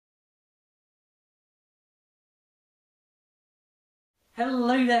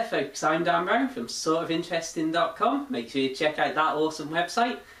Hello there folks, I'm Dan Brown from sortofinteresting.com. Make sure you check out that awesome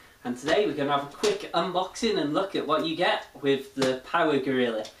website. And today we're going to have a quick unboxing and look at what you get with the Power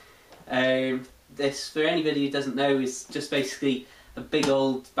Gorilla. This, for anybody who doesn't know, is just basically a big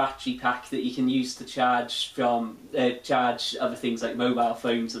old battery pack that you can use to charge other things like mobile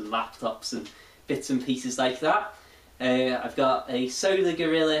phones and laptops and bits and pieces like that. I've got a solar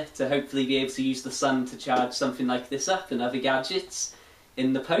gorilla to hopefully be able to use the sun to charge something like this up and other gadgets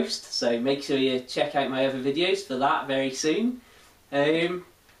in the post, so make sure you check out my other videos for that very soon. But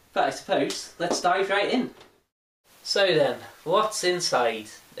I suppose let's dive right in. So then, what's inside?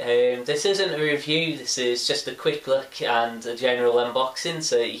 This isn't a review, this is just a quick look and a general unboxing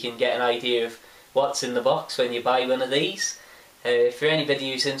so that you can get an idea of what's in the box when you buy one of these. For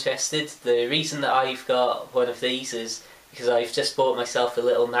anybody who's interested, the reason that I've got one of these is because I've just bought myself a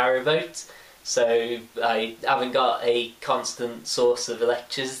little narrowboat, so I haven't got a constant source of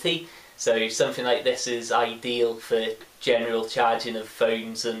electricity, so something like this is ideal for general charging of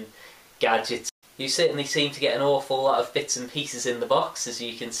phones and gadgets. You certainly seem to get an awful lot of bits and pieces in the box, as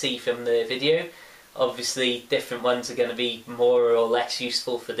you can see from the video. Obviously different ones are going to be more or less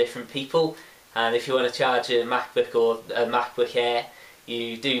useful for different people. And if you want to charge a MacBook or a MacBook Air,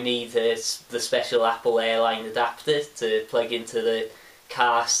 you do need the special Apple Airline adapter to plug into the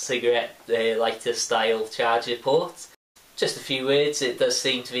car cigarette lighter style charger port. Just a few words, it does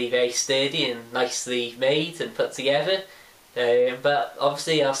seem to be very sturdy and nicely made and put together. But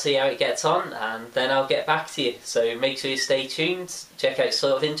obviously I'll see how it gets on and then I'll get back to you. So make sure you stay tuned, check out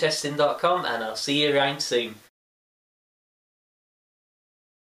sortofinteresting.com and I'll see you around soon.